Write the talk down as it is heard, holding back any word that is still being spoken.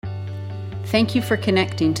Thank you for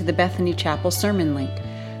connecting to the Bethany Chapel Sermon Link.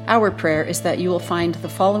 Our prayer is that you will find the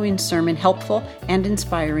following sermon helpful and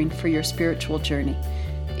inspiring for your spiritual journey.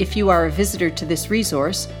 If you are a visitor to this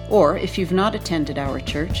resource, or if you've not attended our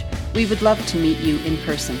church, we would love to meet you in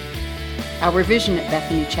person. Our vision at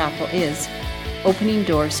Bethany Chapel is opening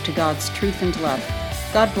doors to God's truth and love.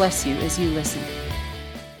 God bless you as you listen.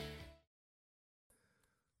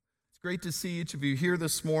 Great to see each of you here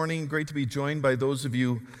this morning. Great to be joined by those of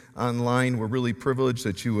you online. We're really privileged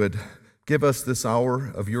that you would give us this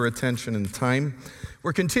hour of your attention and time.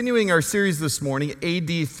 We're continuing our series this morning,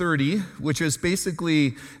 AD 30, which is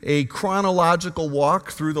basically a chronological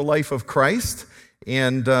walk through the life of Christ.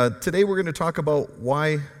 And today we're going to talk about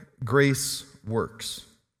why grace works.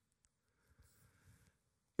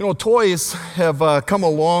 You know, toys have come a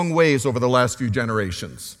long ways over the last few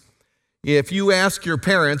generations. If you ask your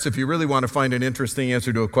parents, if you really want to find an interesting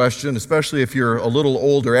answer to a question, especially if you're a little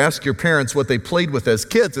older, ask your parents what they played with as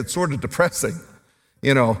kids. It's sort of depressing.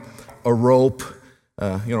 You know, a rope,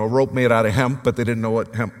 a rope made out of hemp, but they didn't know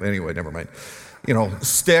what hemp, anyway, never mind. You know,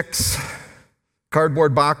 sticks,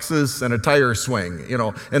 cardboard boxes, and a tire swing,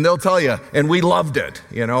 and they'll tell you, and we loved it,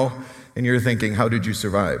 and you're thinking, how did you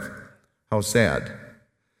survive? How sad.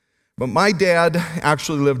 But my dad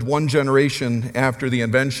actually lived one generation after the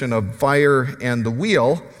invention of fire and the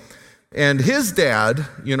wheel. And his dad,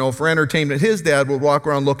 for entertainment, his dad would walk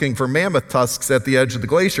around looking for mammoth tusks at the edge of the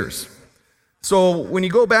glaciers. So when you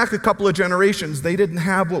go back a couple of generations, they didn't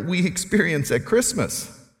have what we experience at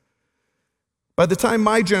Christmas. By the time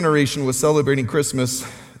my generation was celebrating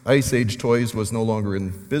Christmas, Ice Age Toys was no longer in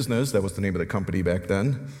business. That was the name of the company back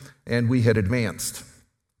then. And we had advanced.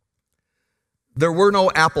 There were no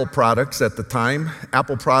Apple products at the time.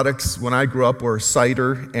 Apple products, when I grew up, were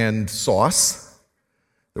cider and sauce.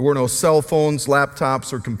 There were no cell phones,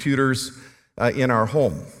 laptops, or computers in our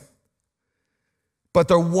home. But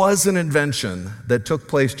there was an invention that took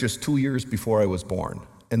place just 2 years before I was born.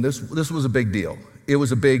 And this was a big deal. It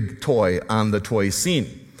was a big toy on the toy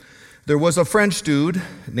scene. There was a French dude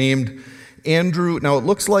named Andrew, now it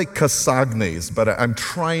looks like Cassagnès, but I'm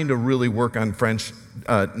trying to really work on French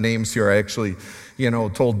names here. I actually,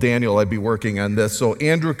 told Daniel I'd be working on this. So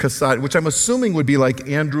Andrew Cassagnès, which I'm assuming would be like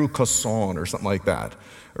Andrew Casson or something like that.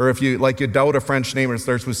 Or if you doubt a French name and it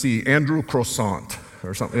starts with C, Andrew Croissant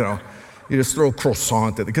or something, you just throw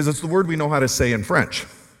croissant at it because it's the word we know how to say in French.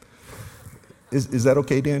 Is that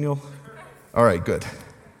okay, Daniel? All right, good.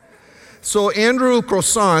 So Andrew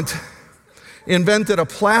Croissant invented a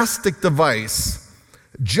plastic device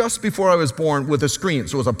just before I was born with a screen.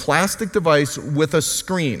 So it was a plastic device with a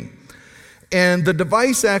screen. And the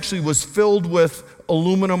device actually was filled with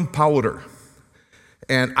aluminum powder.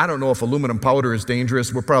 And I don't know if aluminum powder is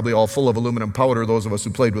dangerous. We're probably all full of aluminum powder. Those of us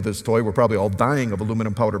who played with this toy, we're probably all dying of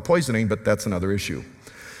aluminum powder poisoning, but that's another issue.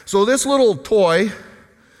 So this little toy,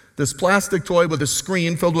 this plastic toy with a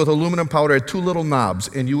screen filled with aluminum powder had two little knobs,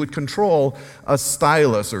 and you would control a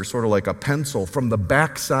stylus or sort of like a pencil from the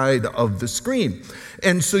backside of the screen.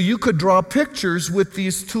 And so you could draw pictures with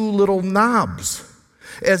these two little knobs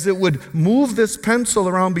as it would move this pencil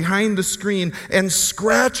around behind the screen and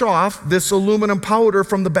scratch off this aluminum powder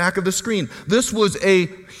from the back of the screen. This was a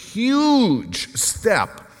huge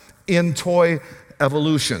step in toy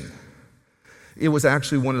evolution. It was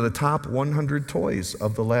actually one of the top 100 toys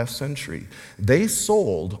of the last century. They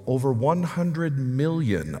sold over 100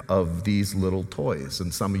 million of these little toys.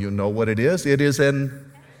 And some of you know what it is. It is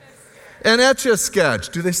an Etch-a-Sketch.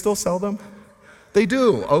 Do they still sell them? They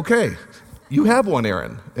do. Okay. You have one,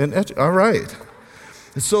 Aaron. All right.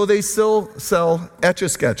 So they still sell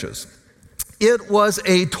Etch-a-Sketches. It was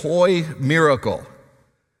a toy miracle.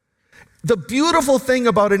 The beautiful thing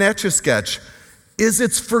about an Etch-a-Sketch is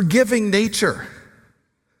its forgiving nature.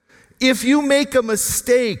 If you make a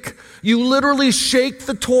mistake, you literally shake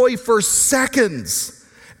the toy for seconds,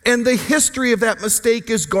 and the history of that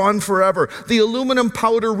mistake is gone forever. The aluminum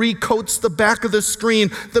powder recoats the back of the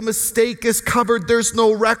screen. The mistake is covered. There's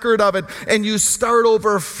no record of it, and you start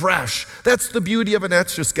over fresh. That's the beauty of an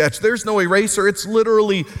Etch-a-Sketch. There's no eraser. It's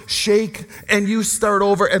literally shake, and you start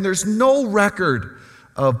over, and there's no record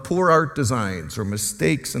of poor art designs or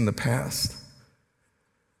mistakes in the past.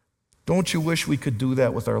 Don't you wish we could do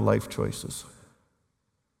that with our life choices?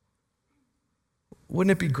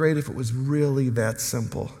 Wouldn't it be great if it was really that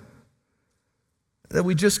simple? That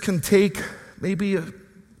we just can take maybe a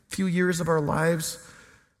few years of our lives,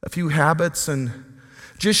 a few habits, and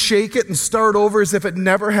just shake it and start over as if it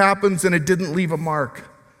never happens and it didn't leave a mark.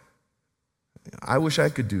 I wish I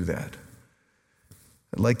could do that.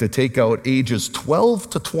 I'd like to take out ages 12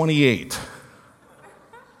 to 28.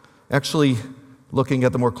 Actually, looking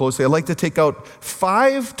at them more closely, I'd like to take out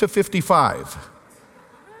 5 to 55.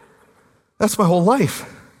 That's my whole life.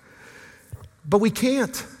 But we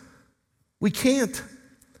can't. We can't.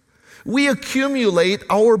 We accumulate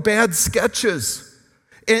our bad sketches.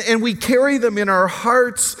 And we carry them in our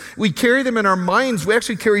hearts. We carry them in our minds. We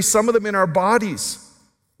actually carry some of them in our bodies.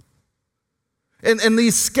 And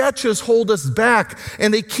these sketches hold us back,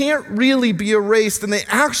 and they can't really be erased, and they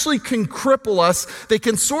actually can cripple us. They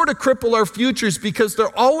can sort of cripple our futures because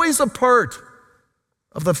they're always a part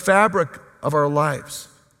of the fabric of our lives.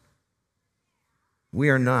 We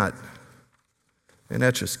are not an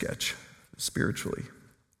Etch-a-Sketch spiritually.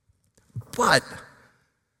 But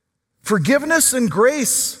forgiveness and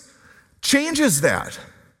grace changes that.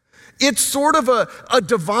 It's sort of a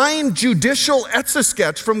divine judicial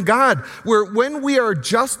Etch-a-Sketch from God, where when we are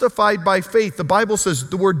justified by faith, the Bible says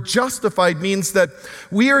the word justified means that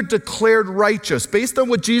we are declared righteous. Based on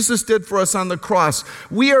what Jesus did for us on the cross,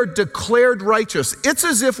 we are declared righteous. It's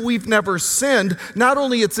as if we've never sinned. Not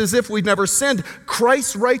only it's as if we've never sinned,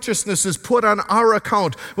 Christ's righteousness is put on our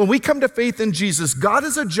account. When we come to faith in Jesus, God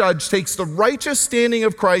as a judge takes the righteous standing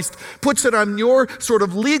of Christ, puts it on your sort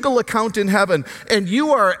of legal account in heaven, and you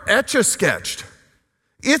are Etch-a-Sketched.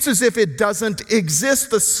 It's as if it doesn't exist.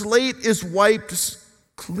 The slate is wiped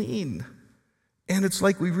clean. And it's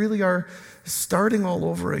like we really are starting all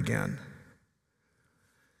over again.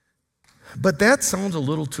 But that sounds a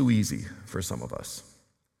little too easy for some of us.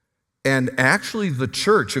 And actually, the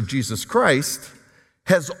Church of Jesus Christ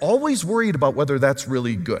has always worried about whether that's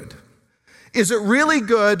really good. Is it really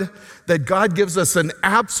good that God gives us an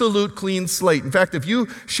absolute clean slate? In fact, if you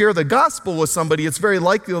share the gospel with somebody, it's very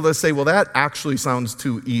likely they'll say, well, that actually sounds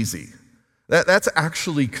too easy. That's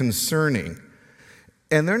actually concerning.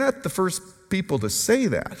 And they're not the first people to say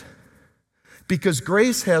that, because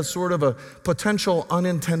grace has sort of a potential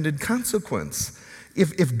unintended consequence.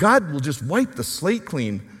 If God will just wipe the slate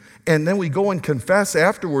clean, and then we go and confess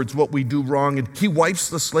afterwards what we do wrong, and he wipes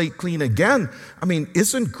the slate clean again. I mean,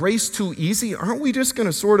 isn't grace too easy? Aren't we just going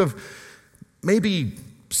to sort of maybe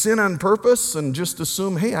sin on purpose and just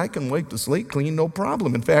assume, hey, I can wipe the slate clean, no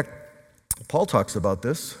problem? In fact, Paul talks about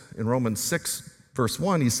this in Romans 6, verse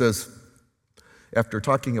 1. He says, after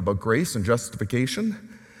talking about grace and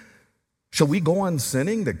justification, shall we go on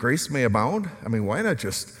sinning that grace may abound? I mean, why not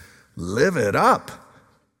just live it up?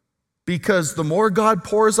 Because the more God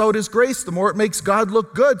pours out his grace, the more it makes God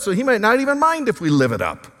look good. So he might not even mind if we live it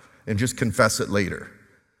up and just confess it later.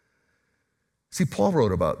 See, Paul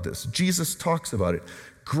wrote about this. Jesus talks about it.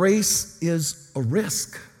 Grace is a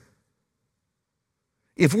risk.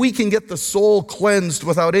 If we can get the soul cleansed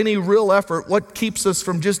without any real effort, what keeps us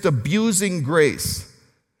from just abusing grace?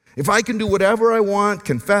 If I can do whatever I want,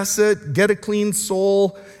 confess it, get a clean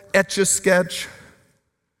soul, Etch-a-Sketch,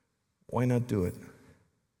 why not do it?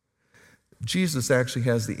 Jesus actually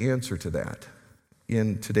has the answer to that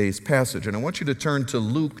in today's passage. And I want you to turn to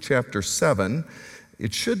Luke chapter 7.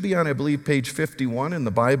 It should be on, I believe, page 51 in the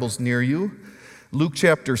Bibles near you. Luke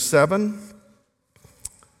chapter 7,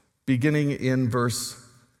 beginning in verse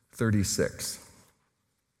 36.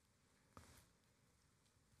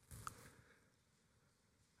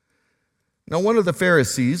 Now, one of the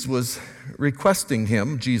Pharisees was requesting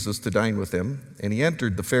him, Jesus, to dine with him, and he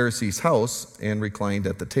entered the Pharisee's house and reclined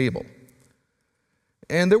at the table.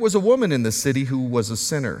 And there was a woman in the city who was a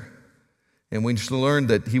sinner. And when she learned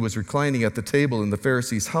that he was reclining at the table in the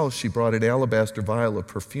Pharisee's house, she brought an alabaster vial of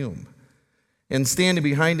perfume. And standing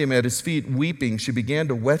behind him at his feet, weeping, she began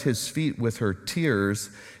to wet his feet with her tears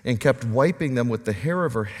and kept wiping them with the hair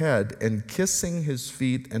of her head and kissing his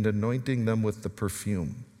feet and anointing them with the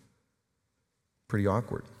perfume. Pretty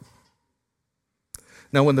awkward.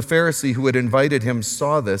 Now, when the Pharisee who had invited him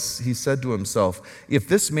saw this, he said to himself, if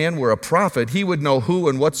this man were a prophet, he would know who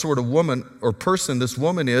and what sort of woman or person this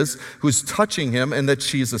woman is who's touching him, and that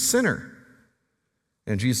she's a sinner.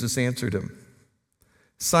 And Jesus answered him,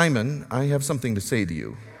 Simon, I have something to say to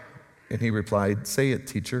you. And he replied, say it,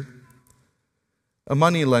 teacher. A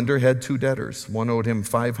moneylender had 2 debtors. One owed him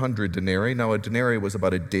 500 denarii. Now, a denarii was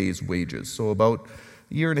about a day's wages, so about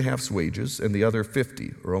a year and a half's wages, and the other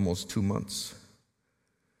 50, or almost 2 months.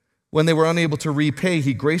 When they were unable to repay,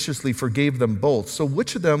 he graciously forgave them both. So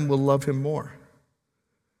which of them will love him more?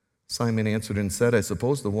 Simon answered and said, I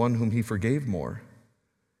suppose the one whom he forgave more.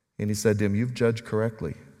 And he said to him, you've judged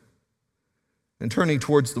correctly. And turning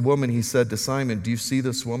towards the woman, he said to Simon, do you see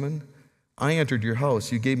this woman? I entered your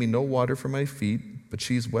house. You gave me no water for my feet, but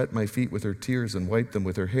she's wet my feet with her tears and wiped them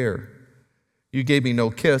with her hair. You gave me no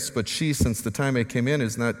kiss, but she, since the time I came in,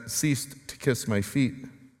 has not ceased to kiss my feet.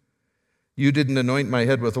 You didn't anoint my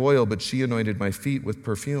head with oil, but she anointed my feet with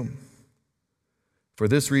perfume. For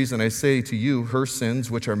this reason I say to you, her sins,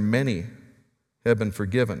 which are many, have been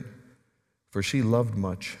forgiven, for she loved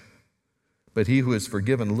much. But he who is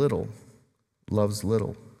forgiven little loves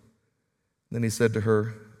little." Then he said to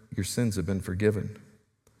her, "Your sins have been forgiven."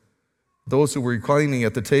 Those who were reclining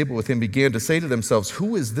at the table with him began to say to themselves,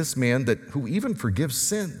 "Who is this man who even forgives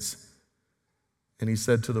sins?" And he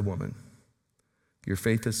said to the woman, "Your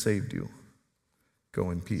faith has saved you. Go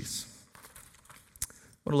in peace." I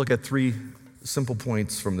want to look at 3 simple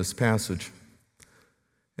points from this passage,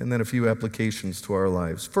 and then a few applications to our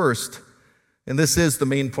lives. First, and this is the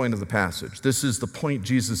main point of the passage, this is the point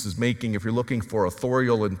Jesus is making. If you're looking for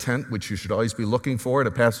authorial intent, which you should always be looking for in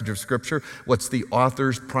a passage of Scripture, what's the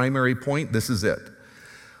author's primary point? This is it.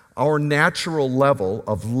 Our natural level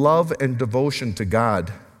of love and devotion to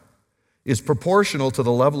God is proportional to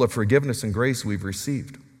the level of forgiveness and grace we've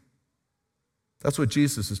received. That's what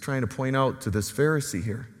Jesus is trying to point out to this Pharisee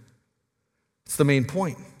here. It's the main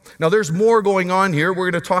point. Now, there's more going on here. We're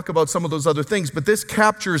going to talk about some of those other things, but this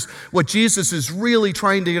captures what Jesus is really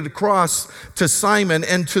trying to get across to Simon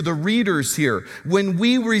and to the readers here. When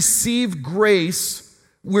we receive grace,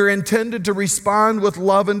 we're intended to respond with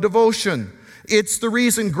love and devotion. It's the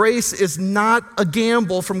reason grace is not a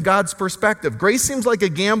gamble from God's perspective. Grace seems like a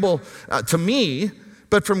gamble to me,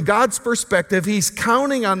 but from God's perspective, he's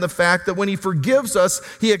counting on the fact that when he forgives us,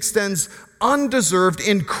 he extends undeserved,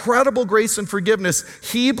 incredible grace and forgiveness.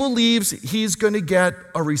 He believes he's going to get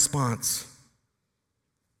a response.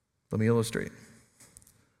 Let me illustrate.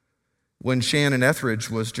 When Shannon Etheridge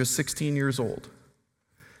was just 16 years old,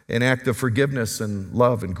 an act of forgiveness and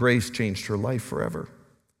love and grace changed her life forever.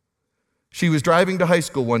 She was driving to high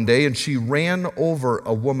school one day and she ran over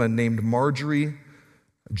a woman named Marjorie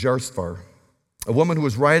Jarsvar, a woman who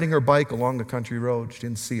was riding her bike along a country road. She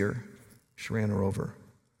didn't see her. She ran her over.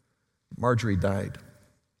 Marjorie died.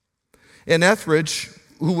 And Etheridge,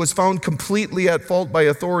 who was found completely at fault by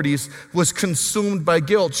authorities, was consumed by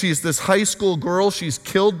guilt. She's this high school girl. She's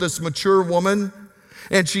killed this mature woman,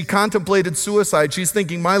 and she contemplated suicide. She's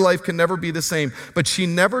thinking, my life can never be the same. But she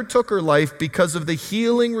never took her life because of the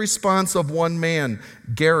healing response of one man,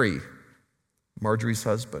 Gary, Marjorie's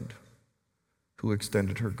husband, who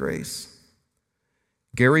extended her grace.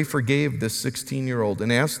 Gary forgave this 16-year-old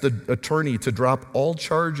and asked the attorney to drop all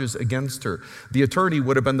charges against her. The attorney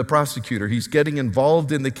would have been the prosecutor. He's getting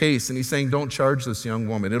involved in the case, and he's saying, don't charge this young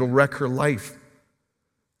woman. It'll wreck her life,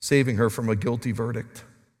 saving her from a guilty verdict.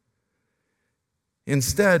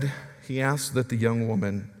 Instead, he asked that the young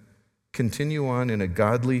woman continue on in the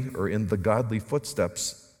godly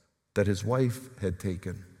footsteps that his wife had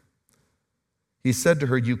taken. He said to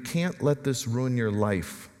her, you can't let this ruin your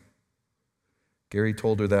life. Gary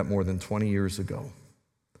told her that more than 20 years ago.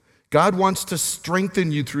 God wants to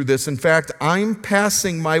strengthen you through this. In fact, I'm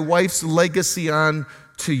passing my wife's legacy on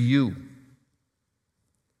to you.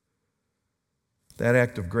 That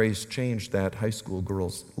act of grace changed that high school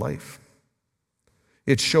girl's life.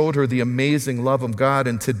 It showed her the amazing love of God,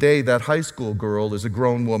 and today that high school girl is a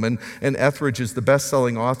grown woman, and Etheridge is the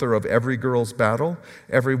best-selling author of Every Girl's Battle,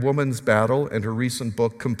 Every Woman's Battle, and her recent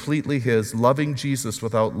book, Completely His, Loving Jesus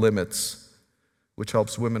Without Limits, which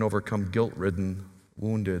helps women overcome guilt-ridden,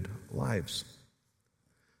 wounded lives.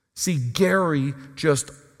 See, Gary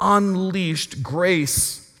just unleashed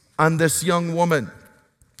grace on this young woman,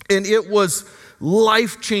 and it was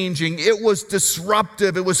life-changing. It was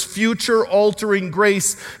disruptive. It was future-altering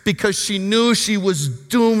grace because she knew she was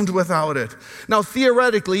doomed without it. Now,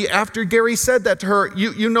 theoretically, after Gary said that to her,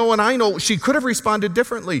 you know and I know, she could have responded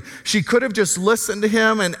differently. She could have just listened to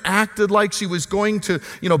him and acted like she was going to,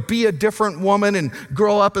 be a different woman and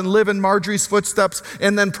grow up and live in Marjorie's footsteps.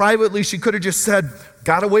 And then privately, she could have just said,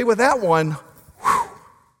 got away with that one. Whew.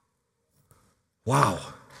 Wow.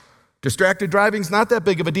 Distracted driving's not that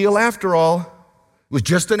big of a deal after all. It was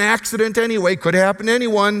just an accident anyway. Could happen to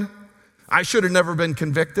anyone. I should have never been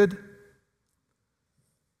convicted.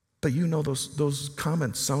 But those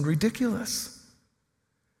comments sound ridiculous.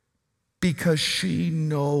 Because she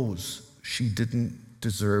knows she didn't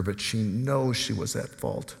deserve it. She knows she was at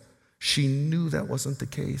fault. She knew that wasn't the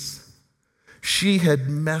case. She had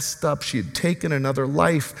messed up. She had taken another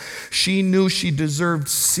life. She knew she deserved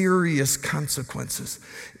serious consequences.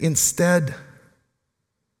 Instead,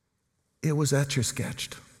 it was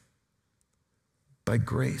etch-a-sketched by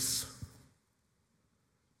grace.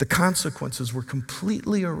 The consequences were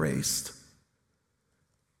completely erased.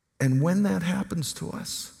 And when that happens to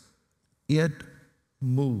us, it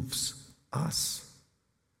moves us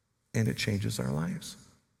and it changes our lives.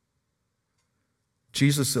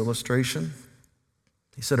 Jesus' illustration,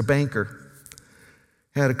 he said a banker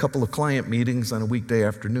had a couple of client meetings on a weekday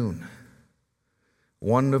afternoon.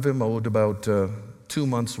 One of them owed about 2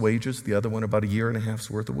 months' wages, the other one about 1.5 years'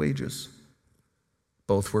 worth of wages.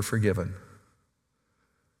 Both were forgiven.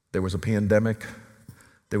 There was a pandemic.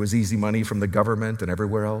 There was easy money from the government and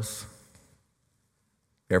everywhere else.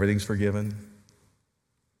 Everything's forgiven.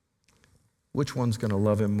 Which one's going to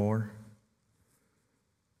love him more?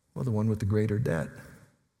 Well, the one with the greater debt.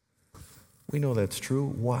 We know that's true.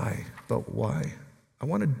 Why? But why? I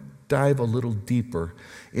want to dive a little deeper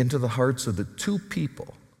into the hearts of the two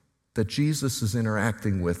people that Jesus is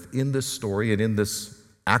interacting with in this story and in this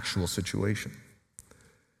actual situation.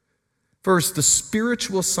 First, the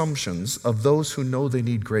spiritual assumptions of those who know they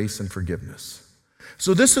need grace and forgiveness.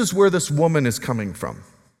 So this is where this woman is coming from.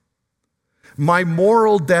 My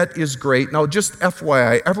moral debt is great. Now, just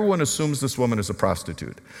FYI, everyone assumes this woman is a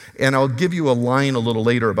prostitute. And I'll give you a line a little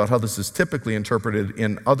later about how this is typically interpreted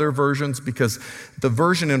in other versions, because the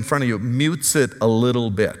version in front of you mutes it a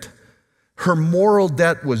little bit. Her moral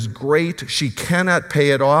debt was great. She cannot pay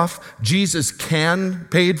it off. Jesus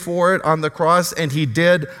paid for it on the cross, and he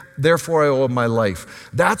did. Therefore, I owe him my life.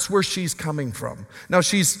 That's where she's coming from. Now,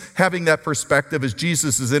 she's having that perspective as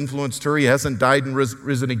Jesus has influenced her. He hasn't died and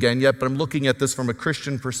risen again yet, but I'm looking at this from a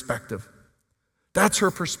Christian perspective. That's her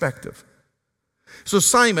perspective. So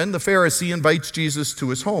Simon, the Pharisee, invites Jesus to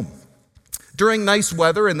his home. During nice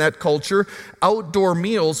weather in that culture, outdoor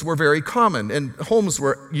meals were very common, and homes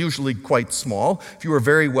were usually quite small. If you were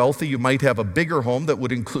very wealthy, you might have a bigger home that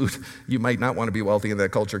would include, you might not want to be wealthy in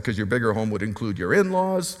that culture because your bigger home would include your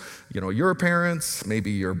in-laws, your parents,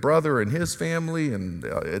 maybe your brother and his family, and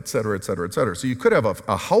et cetera, et cetera, et cetera. So you could have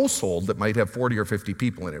a household that might have 40 or 50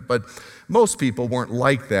 people in it, but most people weren't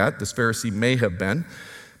like that. This Pharisee may have been.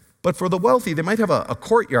 But for the wealthy, they might have a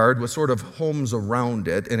courtyard with sort of homes around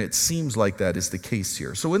it, and it seems like that is the case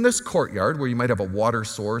here. So in this courtyard, where you might have a water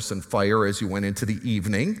source and fire as you went into the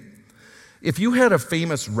evening, if you had a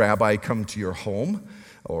famous rabbi come to your home,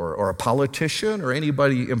 or a politician, or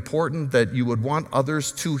anybody important that you would want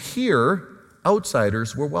others to hear,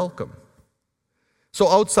 outsiders were welcome. So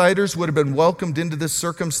outsiders would have been welcomed into this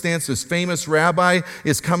circumstance. This famous rabbi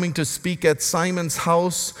is coming to speak at Simon's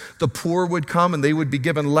house. The poor would come and they would be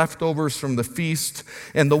given leftovers from the feast.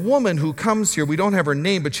 And the woman who comes here, we don't have her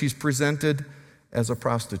name, but she's presented as a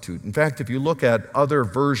prostitute. In fact, if you look at other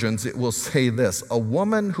versions, it will say this: a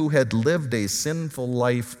woman who had lived a sinful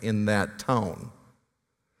life in that town.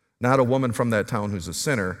 Not a woman from that town who's a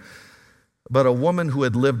sinner, but a woman who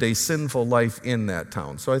had lived a sinful life in that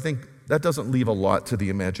town. So I think that doesn't leave a lot to the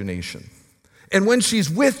imagination. And when she's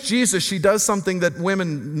with Jesus, she does something that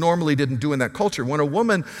women normally didn't do in that culture. When a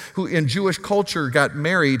woman who in Jewish culture got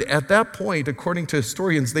married, at that point, according to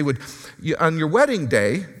historians, they would, on your wedding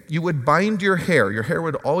day, you would bind your hair. Your hair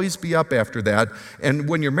would always be up after that. And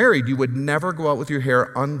when you're married, you would never go out with your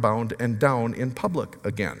hair unbound and down in public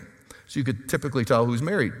again. So you could typically tell who's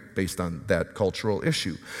married based on that cultural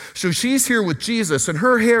issue. So she's here with Jesus, and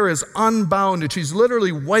her hair is unbound, and she's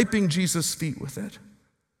literally wiping Jesus' feet with it.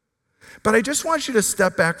 But I just want you to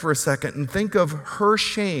step back for a second and think of her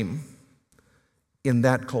shame in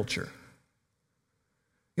that culture.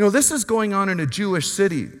 This is going on in a Jewish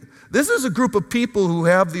city. This is a group of people who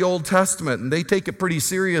have the Old Testament, and they take it pretty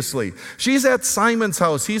seriously. She's at Simon's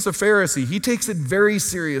house. He's a Pharisee. He takes it very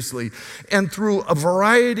seriously. And through a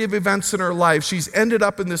variety of events in her life, she's ended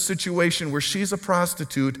up in this situation where she's a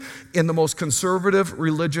prostitute in the most conservative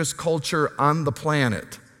religious culture on the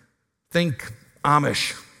planet. Think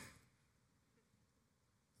Amish.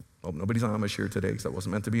 Oh, nobody's Amish here today because that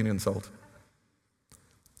wasn't meant to be an insult.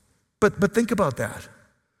 But think about that.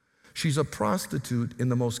 She's a prostitute in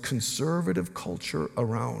the most conservative culture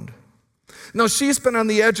around. Now, she's been on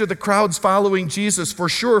the edge of the crowds following Jesus for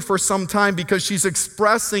sure for some time because she's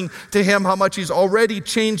expressing to him how much he's already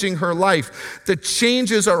changing her life. The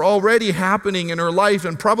changes are already happening in her life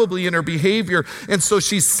and probably in her behavior. And so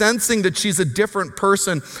she's sensing that she's a different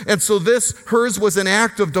person. And so hers was an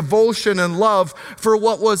act of devotion and love for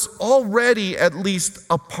what was already at least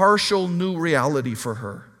a partial new reality for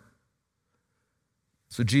her.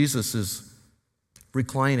 So Jesus is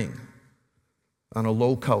reclining on a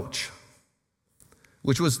low couch,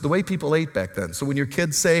 which was the way people ate back then. So when your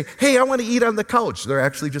kids say, hey, I want to eat on the couch, they're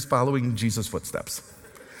actually just following Jesus' footsteps.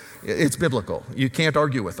 It's biblical. You can't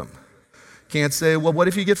argue with them. Can't say, well, what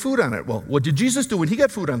if you get food on it? Well, what did Jesus do when he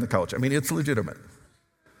got food on the couch? I mean, it's legitimate.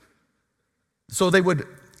 So they would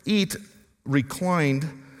eat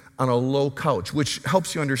reclined on a low couch, which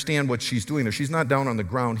helps you understand what she's doing there. She's not down on the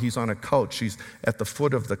ground. He's on a couch. She's at the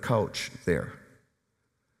foot of the couch there.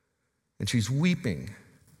 And she's weeping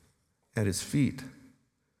at his feet.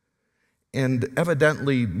 And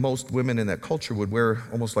evidently, most women in that culture would wear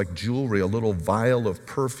almost like jewelry, a little vial of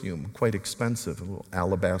perfume, quite expensive, a little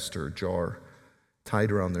alabaster jar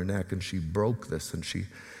tied around their neck. And she broke this and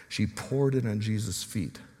she poured it on Jesus'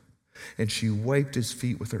 feet. And she wiped his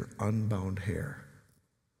feet with her unbound hair.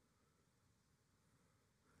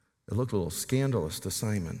 It looked a little scandalous to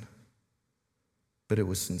Simon, but it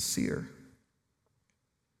was sincere.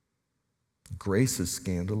 Grace is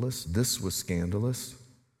scandalous. This was scandalous.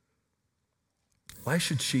 Why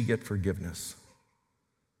should she get forgiveness?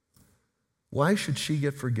 Why should she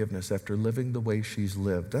get forgiveness after living the way she's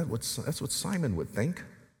lived? That's what Simon would think.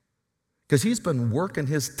 Because he's been working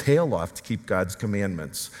his tail off to keep God's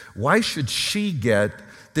commandments. Why should she get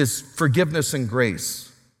this forgiveness and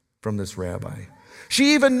grace from this rabbi?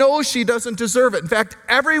 She even knows she doesn't deserve it. In fact,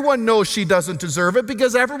 everyone knows she doesn't deserve it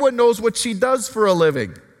because everyone knows what she does for a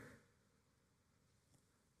living.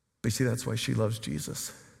 But you see, that's why she loves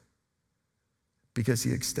Jesus. Because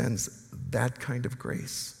he extends that kind of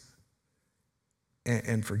grace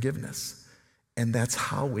and forgiveness. And that's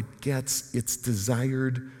how it gets its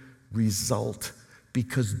desired result,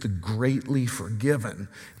 because the greatly forgiven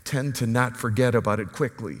tend to not forget about it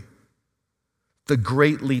quickly. The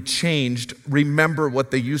greatly changed remember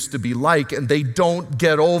what they used to be like, and they don't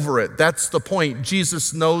get over it. That's the point.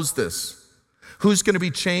 Jesus knows this. Who's going to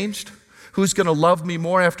be changed? Who's going to love me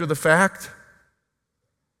more after the fact?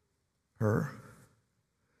 Her.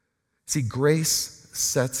 See, grace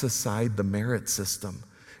sets aside the merit system.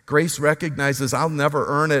 Grace recognizes I'll never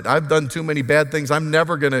earn it. I've done too many bad things. I'm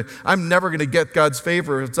never gonna get God's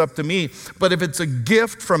favor. It's up to me. But if it's a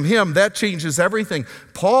gift from him, that changes everything.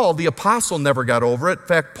 Paul, the apostle, never got over it. In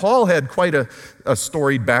fact, Paul had quite a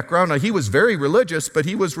storied background. Now, he was very religious, but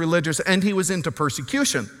he was religious and he was into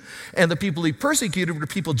persecution. And the people he persecuted were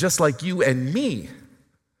people just like you and me.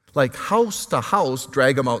 Like house to house,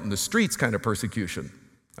 drag them out in the streets kind of persecution.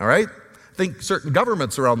 All right? Think certain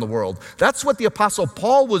governments around the world. That's what the Apostle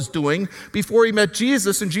Paul was doing before he met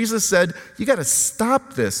Jesus, and Jesus said, you got to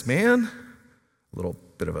stop this, man. A little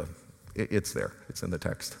bit of it's there. It's in the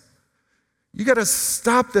text. You got to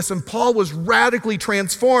stop this, and Paul was radically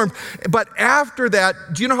transformed. But after that,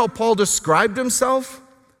 do you know how Paul described himself?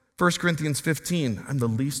 1 Corinthians 15, I'm the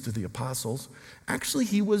least of the apostles. Actually,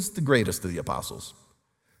 he was the greatest of the apostles.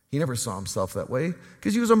 He never saw himself that way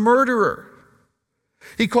because he was a murderer.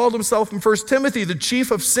 He called himself in 1 Timothy the chief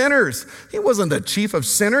of sinners. He wasn't the chief of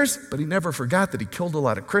sinners, but he never forgot that he killed a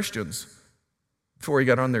lot of Christians before he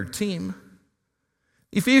got on their team.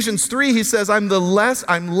 Ephesians 3, he says, I'm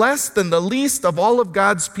less than the least of all of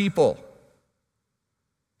God's people.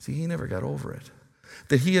 See, he never got over it.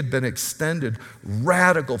 That he had been extended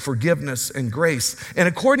radical forgiveness and grace. And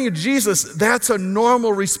according to Jesus, that's a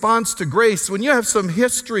normal response to grace. When you have some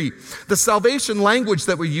history, the salvation language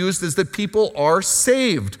that we used is that people are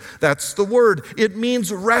saved. That's the word. It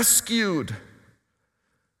means rescued.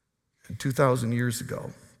 And 2,000 years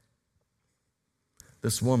ago,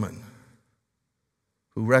 this woman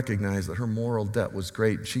who recognized that her moral debt was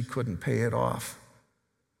great and she couldn't pay it off,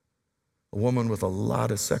 a woman with a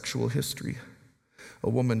lot of sexual history, a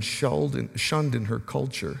woman shunned in her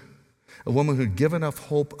culture, a woman who'd given up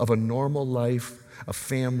hope of a normal life, a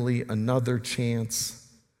family, another chance.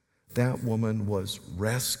 That woman was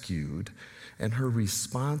rescued, and her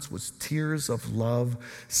response was tears of love,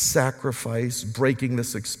 sacrifice, breaking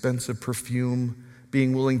this expensive perfume,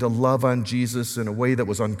 being willing to love on Jesus in a way that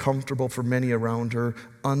was uncomfortable for many around her,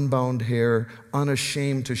 unbound hair,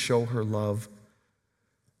 unashamed to show her love,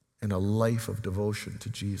 and a life of devotion to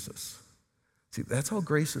Jesus. See, that's how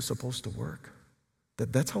grace is supposed to work.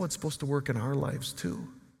 That's how it's supposed to work in our lives too.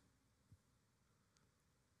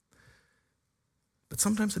 But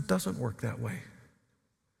sometimes it doesn't work that way.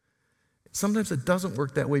 Sometimes it doesn't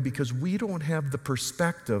work that way because we don't have the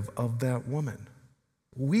perspective of that woman.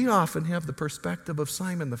 We often have the perspective of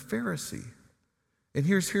Simon the Pharisee. And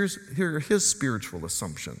here are his spiritual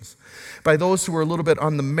assumptions by those who are a little bit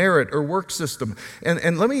on the merit or work system. And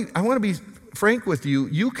I want to be frank with you.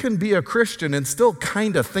 You can be a Christian and still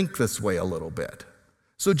kind of think this way a little bit.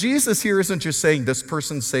 So Jesus here isn't just saying this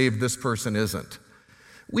person's saved, this person isn't.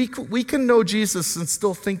 We can know Jesus and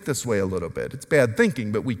still think this way a little bit. It's bad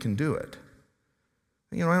thinking, but we can do it.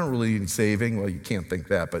 You know, I don't really need saving. Well, you can't think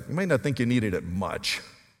that, but you might not think you needed it much.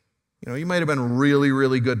 You know, you might have been a really,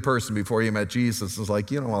 really good person before you met Jesus. It's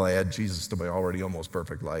like, well, I add Jesus to my already almost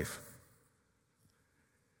perfect life.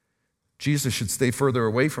 Jesus should stay further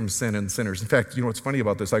away from sin and sinners. In fact, you know what's funny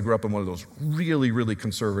about this? I grew up in one of those really, really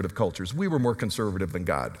conservative cultures. We were more conservative than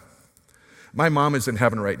God. My mom is in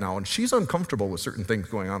heaven right now, and she's uncomfortable with certain things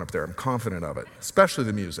going on up there. I'm confident of it, especially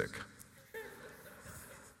the music.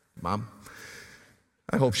 Mom?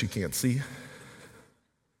 I hope she can't see.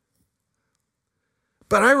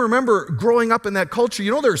 But I remember growing up in that culture,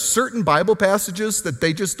 there are certain Bible passages that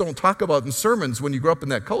they just don't talk about in sermons when you grow up in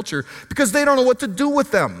that culture because they don't know what to do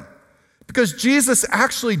with them. Because Jesus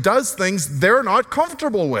actually does things they're not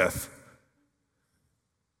comfortable with.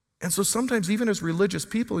 And so sometimes even as religious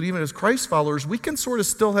people and even as Christ followers, we can sort of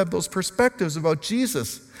still have those perspectives about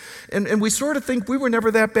Jesus. And we sort of think we were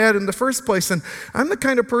never that bad in the first place. And I'm the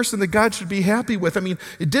kind of person that God should be happy with. I mean,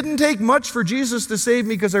 it didn't take much for Jesus to save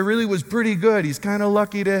me because I really was pretty good. He's kind of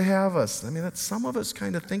lucky to have us. I mean, some of us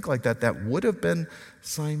kind of think like that. That would have been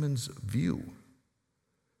Simon's view.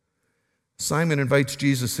 Simon invites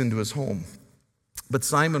Jesus into his home. But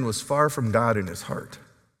Simon was far from God in his heart.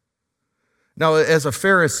 Now, as a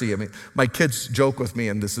Pharisee, my kids joke with me,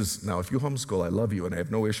 and now if you homeschool, I love you, and I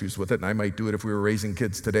have no issues with it, and I might do it if we were raising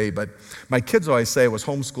kids today, but my kids always say I was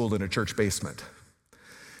homeschooled in a church basement.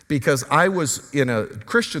 Because I was in a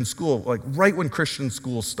Christian school, like right when Christian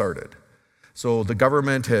schools started. So the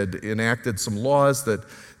government had enacted some laws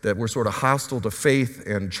that were sort of hostile to faith,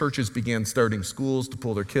 and churches began starting schools to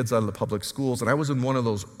pull their kids out of the public schools, and I was in one of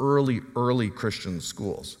those early Christian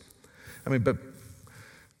schools. But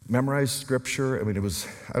memorized scripture. It was,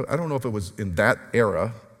 I don't know if it was in that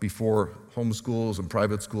era before homeschools and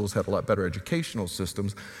private schools had a lot better educational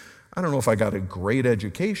systems. I don't know if I got a great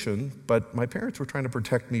education, but my parents were trying to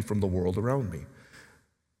protect me from the world around me.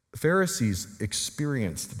 Pharisees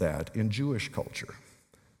experienced that in Jewish culture.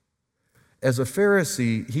 As a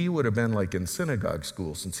Pharisee, he would have been like in synagogue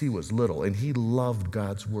school since he was little, and he loved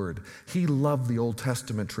God's word. He loved the Old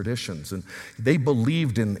Testament traditions, and they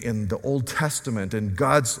believed in the Old Testament and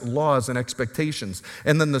God's laws and expectations.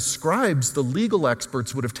 And then the scribes, the legal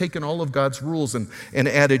experts, would have taken all of God's rules and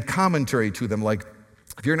added commentary to them, like,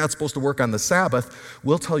 if you're not supposed to work on the Sabbath,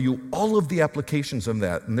 we'll tell you all of the applications of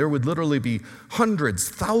that. And there would literally be hundreds,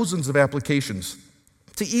 thousands of applications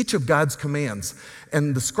to each of God's commands.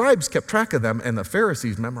 And the scribes kept track of them, and the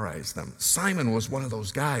Pharisees memorized them. Simon was one of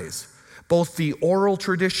those guys. Both the oral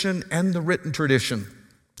tradition and the written tradition.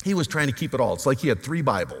 He was trying to keep it all. It's like he had 3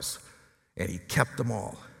 Bibles, and he kept them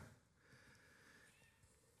all.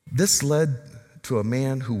 This led to a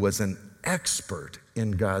man who was an expert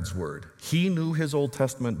in God's word. He knew his Old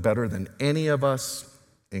Testament better than any of us,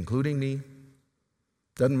 including me.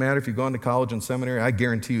 Doesn't matter if you've gone to college and seminary, I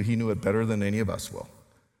guarantee you he knew it better than any of us will.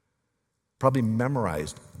 Probably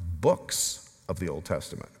memorized books of the Old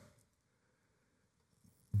Testament.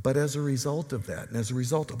 But as a result of that, and as a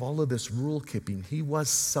result of all of this rule keeping, he was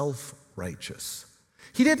self-righteous.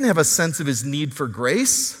 He didn't have a sense of his need for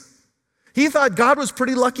grace. He thought God was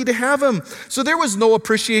pretty lucky to have him. So there was no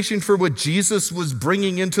appreciation for what Jesus was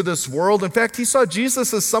bringing into this world. In fact, he saw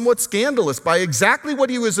Jesus as somewhat scandalous by exactly what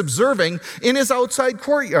he was observing in his outside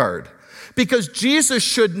courtyard. Because Jesus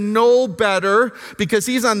should know better, because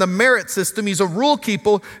he's on the merit system, he's a rule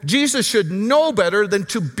keeper, Jesus should know better than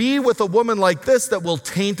to be with a woman like this that will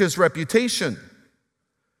taint his reputation.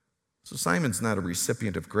 So Simon's not a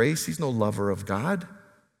recipient of grace. He's no lover of God.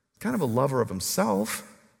 He's kind of a lover of himself.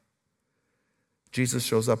 Jesus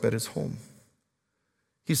shows up at his home.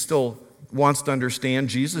 He still wants to understand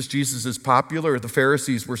Jesus. Jesus is popular. The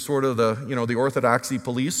Pharisees were sort of the orthodoxy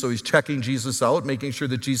police, so he's checking Jesus out, making sure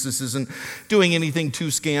that Jesus isn't doing anything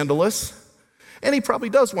too scandalous. And he probably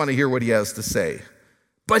does want to hear what he has to say.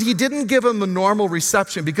 But he didn't give him the normal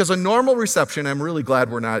reception, because a normal reception, I'm really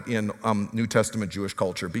glad we're not in New Testament Jewish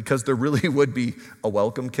culture, because there really would be a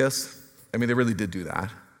welcome kiss. They really did do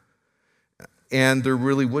that. And there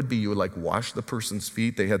really would be, you would wash the person's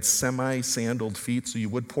feet. They had semi-sandaled feet, so you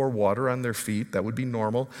would pour water on their feet. That would be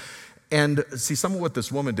normal. And see, some of what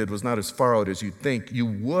this woman did was not as far out as you'd think. You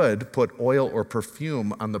would put oil or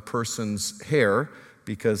perfume on the person's hair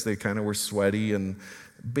because they kind of were sweaty, and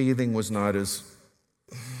bathing was not as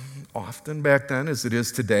often back then as it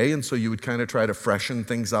is today, and so you would kind of try to freshen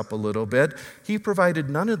things up a little bit. He provided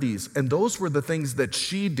none of these, and those were the things that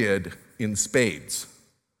she did in spades.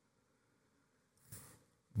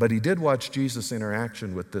 But he did watch Jesus'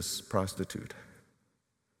 interaction with this prostitute.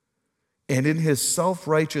 And in his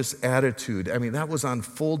self-righteous attitude, that was on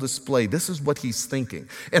full display. This is what he's thinking.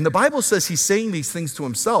 And the Bible says he's saying these things to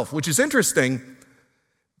himself, which is interesting.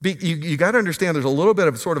 You got to understand there's a little bit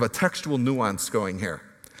of sort of a textual nuance going here.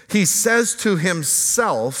 He says to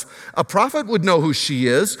himself, a prophet would know who she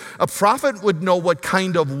is. A prophet would know what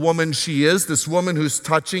kind of woman she is, this woman who's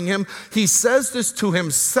touching him. He says this to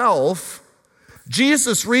himself.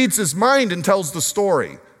 Jesus reads his mind and tells the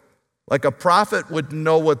story. Like a prophet would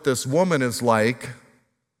know what this woman is like,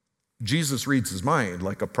 Jesus reads his mind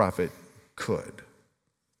like a prophet could.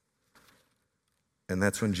 And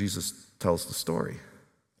that's when Jesus tells the story.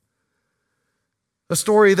 A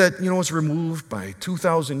story that, is removed by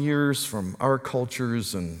 2,000 years from our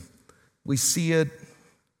cultures, and we see it.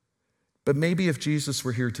 But maybe if Jesus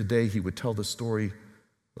were here today, he would tell the story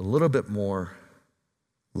a little bit more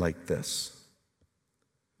like this.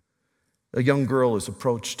 A young girl is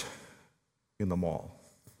approached in the mall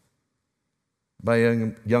by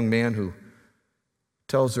a young man who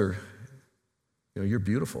tells her, you're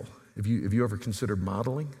beautiful. Have you ever considered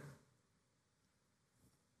modeling?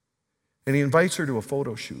 And he invites her to a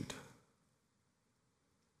photo shoot.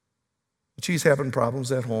 She's having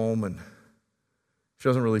problems at home, and she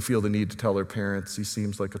doesn't really feel the need to tell her parents. He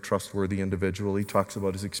seems like a trustworthy individual. He talks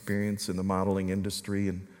about his experience in the modeling industry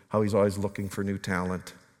and how he's always looking for new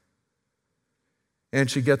talent. And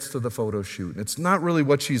she gets to the photo shoot, and it's not really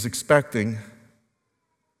what she's expecting.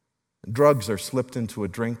 Drugs are slipped into a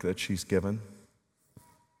drink that she's given.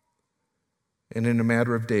 And in a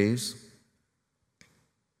matter of days,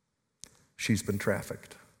 she's been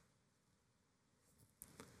trafficked.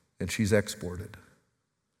 And she's exported.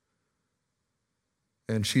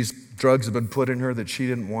 And drugs have been put in her that she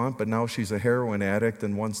didn't want, but now she's a heroin addict,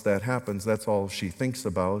 and once that happens, that's all she thinks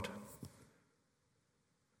about.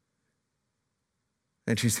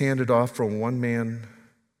 And she's handed off from one man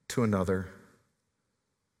to another.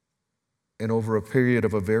 And over a period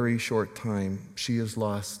of a very short time, she has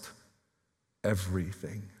lost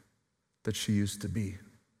everything that she used to be.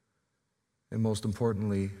 And most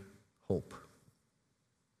importantly, hope.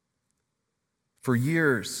 For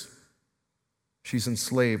years, she's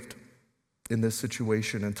enslaved in this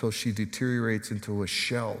situation until she deteriorates into a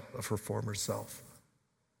shell of her former self.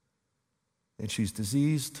 And she's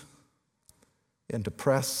diseased and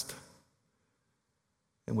depressed.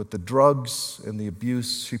 And with the drugs and the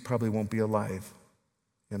abuse, she probably won't be alive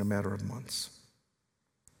in a matter of months.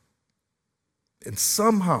 And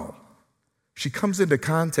somehow, she comes into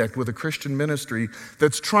contact with a Christian ministry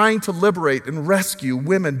that's trying to liberate and rescue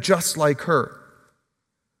women just like her.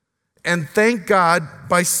 And thank God,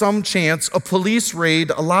 by some chance, a police raid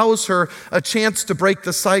allows her a chance to break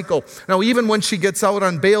the cycle. Now, even when she gets out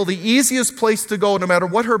on bail, the easiest place to go, no matter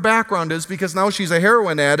what her background is, because now she's a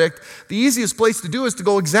heroin addict, the easiest place to do is to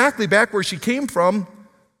go exactly back where she came from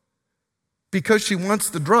because she wants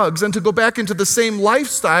the drugs, and to go back into the same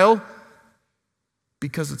lifestyle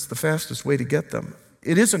because it's the fastest way to get them.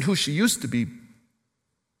 It isn't who she used to be,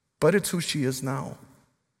 but it's who she is now.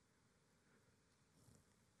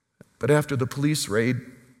 But after the police raid,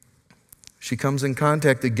 she comes in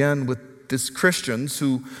contact again with these Christians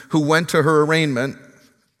who went to her arraignment,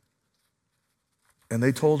 and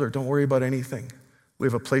they told her, don't worry about anything. We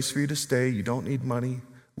have a place for you to stay. You don't need money.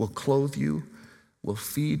 We'll clothe you. We'll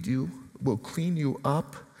feed you. We'll clean you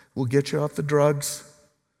up. We'll get you off the drugs.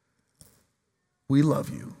 We love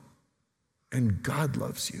you, and God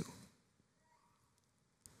loves you.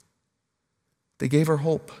 They gave her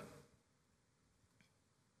hope.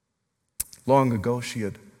 Long ago, she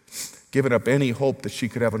had given up any hope that she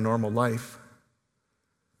could have a normal life.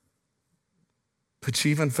 But she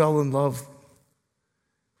even fell in love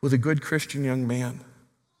with a good Christian young man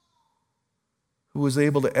who was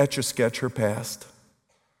able to etch-a-sketch her past.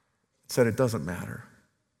 Said, it doesn't matter.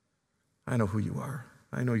 I know who you are.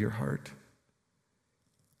 I know your heart.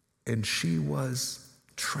 And she was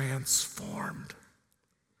transformed.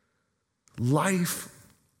 Life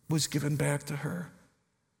was given back to her.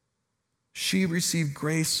 She received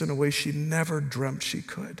grace in a way she never dreamt she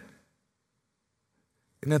could.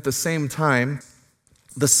 And at the same time,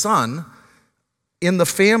 the son in the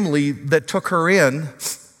family that took her in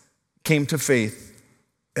came to faith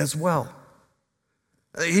as well.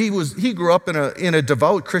 He grew up in a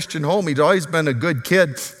devout Christian home. He'd always been a good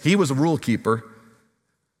kid. He was a rule keeper.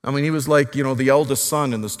 I mean, he was like, the eldest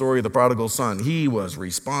son in the story of the prodigal son. He was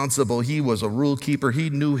responsible. He was a rule keeper. He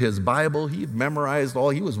knew his Bible. He'd memorized all.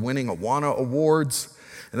 He was winning Awana awards,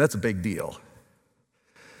 and that's a big deal.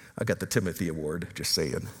 I got the Timothy Award, just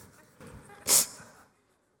saying.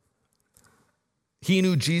 He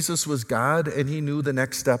knew Jesus was God, and he knew the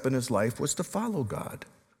next step in his life was to follow God.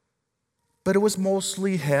 But it was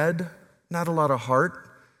mostly head, not a lot of heart.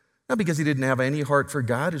 Not because he didn't have any heart for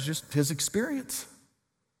God, it's just his experience.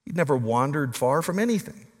 He'd never wandered far from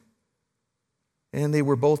anything. And they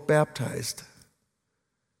were both baptized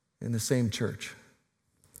in the same church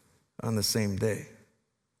on the same day.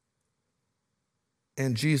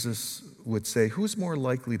 And Jesus would say, who's more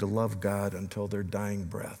likely to love God until their dying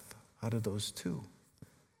breath out of those two?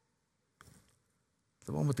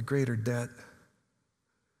 The one with the greater debt.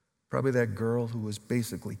 Probably that girl who was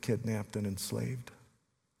basically kidnapped and enslaved.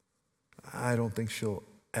 I don't think she'll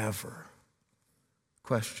ever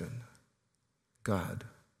question God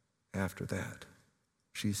after that.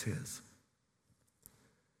 She's his.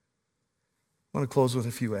 I want to close with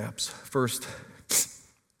a few apps. First,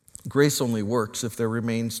 grace only works if there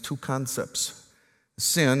remains two concepts: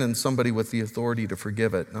 sin and somebody with the authority to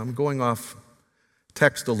forgive it. Now, I'm going off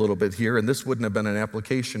text a little bit here, and this wouldn't have been an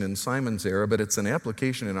application in Simon's era, but it's an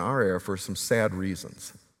application in our era for some sad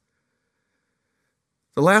reasons.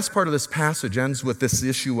 The last part of this passage ends with this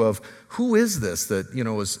issue of who is this that,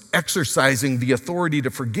 is exercising the authority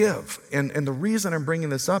to forgive? And the reason I'm bringing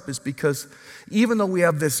this up is because even though we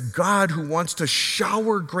have this God who wants to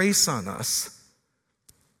shower grace on us,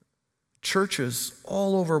 churches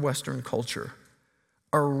all over Western culture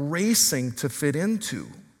are racing to fit into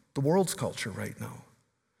the world's culture right now.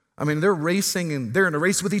 I mean, they're racing and they're in a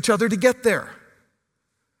race with each other to get there.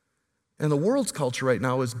 And the world's culture right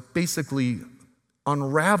now is basically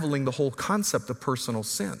unraveling the whole concept of personal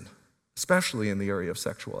sin, especially in the area of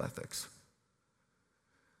sexual ethics.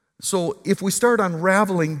 So if we start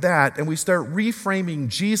unraveling that and we start reframing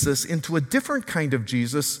Jesus into a different kind of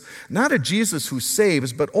Jesus, not a Jesus who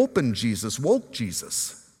saves, but open Jesus, woke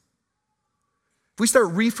Jesus. If we start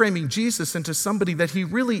reframing Jesus into somebody that he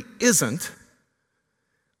really isn't,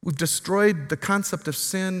 we've destroyed the concept of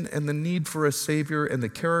sin and the need for a Savior and the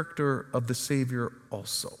character of the Savior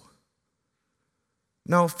also.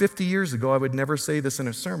 Now, 50 years ago, I would never say this in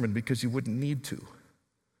a sermon because you wouldn't need to.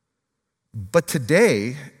 But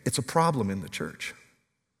today, it's a problem in the church.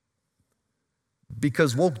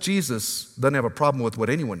 Because woke Jesus doesn't have a problem with what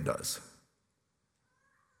anyone does.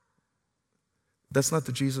 That's not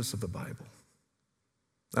the Jesus of the Bible.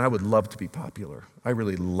 And I would love to be popular. I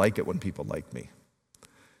really like it when people like me.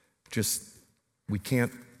 Just, we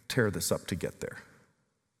can't tear this up to get there.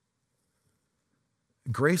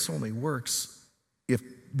 Grace only works if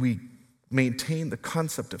we maintain the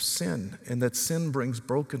concept of sin, and that sin brings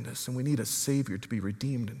brokenness, and we need a Savior to be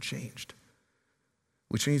redeemed and changed,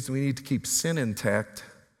 which means we need to keep sin intact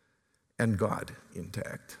and God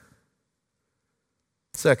intact.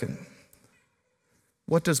 Second,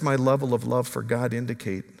 what does my level of love for God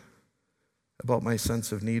indicate about my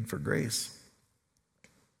sense of need for grace?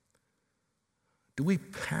 Do we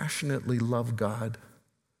passionately love God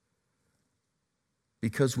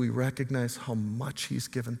because we recognize how much he's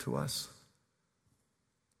given to us?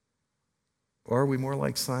 Or are we more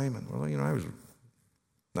like Simon? Well, I was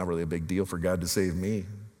not really a big deal for God to save me.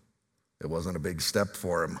 It wasn't a big step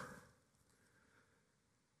for him.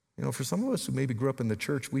 For some of us who maybe grew up in the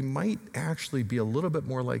church, we might actually be a little bit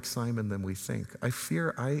more like Simon than we think. I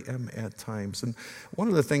fear I am at times. And one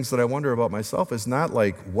of the things that I wonder about myself is not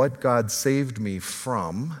like what God saved me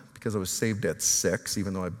from, because I was saved at 6,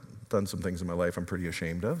 even though I've done some things in my life I'm pretty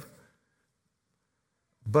ashamed of.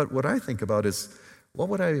 But what I think about is, what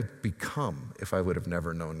would I have become if I would have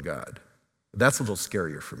never known God? That's a little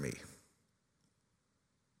scarier for me.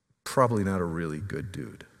 Probably not a really good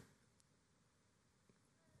dude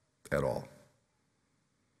at all.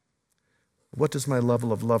 What does my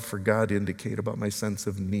level of love for God indicate about my sense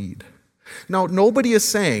of need? Now, nobody is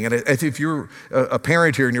saying, and if you're a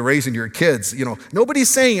parent here and you're raising your kids, nobody's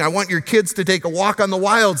saying, I want your kids to take a walk on the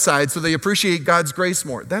wild side so they appreciate God's grace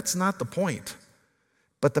more. That's not the point.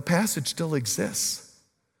 But the passage still exists.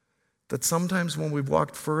 That sometimes when we've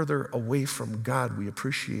walked further away from God, we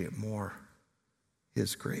appreciate more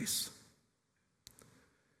his grace.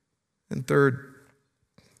 And third,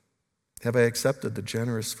 have I accepted the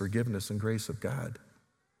generous forgiveness and grace of God?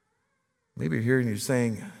 Maybe you're here and you're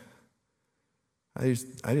saying, I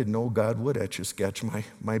didn't know God would etch-a-sketch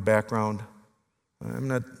my background. I'm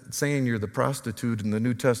not saying you're the prostitute in the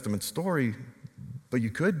New Testament story, but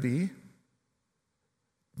you could be.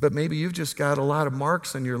 But maybe you've just got a lot of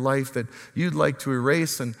marks in your life that you'd like to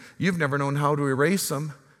erase, and you've never known how to erase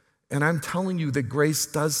them. And I'm telling you that grace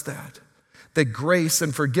does that. That grace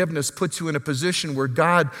and forgiveness puts you in a position where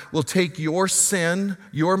God will take your sin,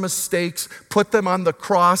 your mistakes, put them on the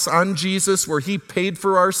cross, on Jesus, where he paid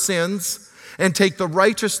for our sins, and take the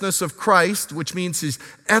righteousness of Christ, which means his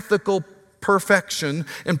ethical perfection,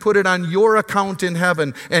 and put it on your account in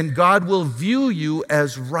heaven. And God will view you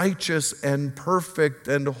as righteous and perfect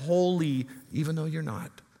and holy, even though you're not.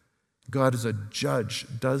 God as a judge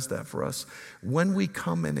does that for us when we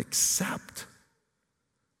come and accept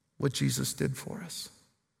what Jesus did for us.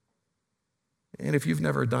 And if you've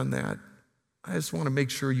never done that, I just want to make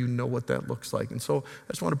sure you know what that looks like. And so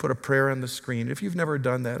I just want to put a prayer on the screen. If you've never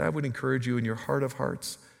done that, I would encourage you in your heart of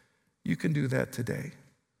hearts, you can do that today.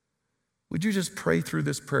 Would you just pray through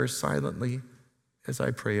this prayer silently as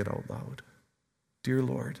I pray it out loud? Dear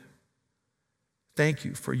Lord, thank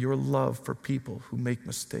you for your love for people who make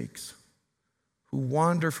mistakes, who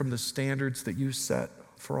wander from the standards that you set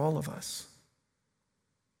for all of us.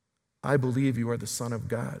 I believe you are the Son of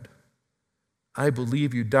God. I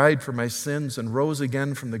believe you died for my sins and rose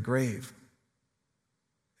again from the grave.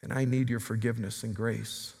 And I need your forgiveness and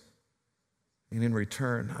grace. And in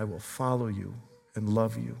return, I will follow you and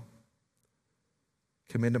love you.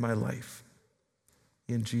 Come into my life.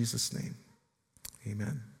 In Jesus' name,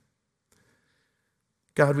 amen.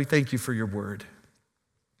 God, we thank you for your word.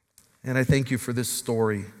 And I thank you for this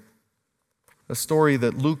story. A story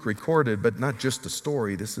that Luke recorded, but not just a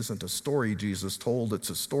story. This isn't a story Jesus told. It's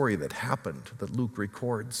a story that happened that Luke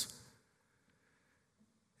records.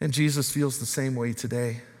 And Jesus feels the same way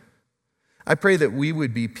today. I pray that we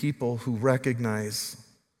would be people who recognize,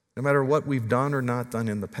 no matter what we've done or not done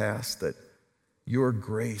in the past, that your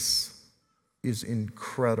grace is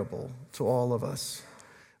incredible to all of us.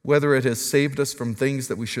 Whether it has saved us from things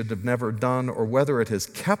that we should have never done, or whether it has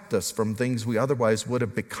kept us from things we otherwise would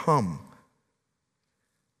have become,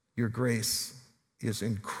 your grace is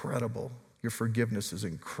incredible. Your forgiveness is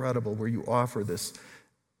incredible, where you offer this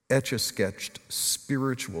etch-a-sketched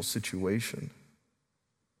spiritual situation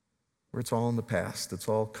where it's all in the past, it's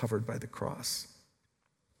all covered by the cross.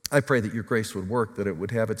 I pray that your grace would work, that it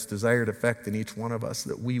would have its desired effect in each one of us,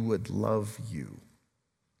 that we would love you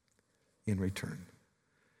in return.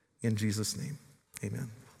 In Jesus' name,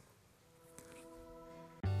 amen.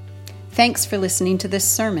 Thanks for listening to this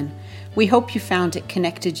sermon. We hope you found it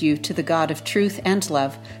connected you to the God of truth and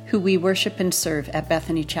love, who we worship and serve at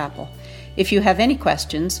Bethany Chapel. If you have any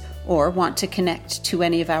questions or want to connect to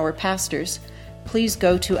any of our pastors, please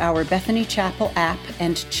go to our Bethany Chapel app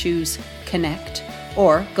and choose Connect,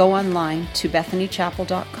 or go online to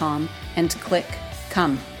bethanychapel.com and click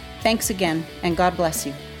Come. Thanks again, and God bless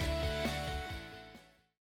you.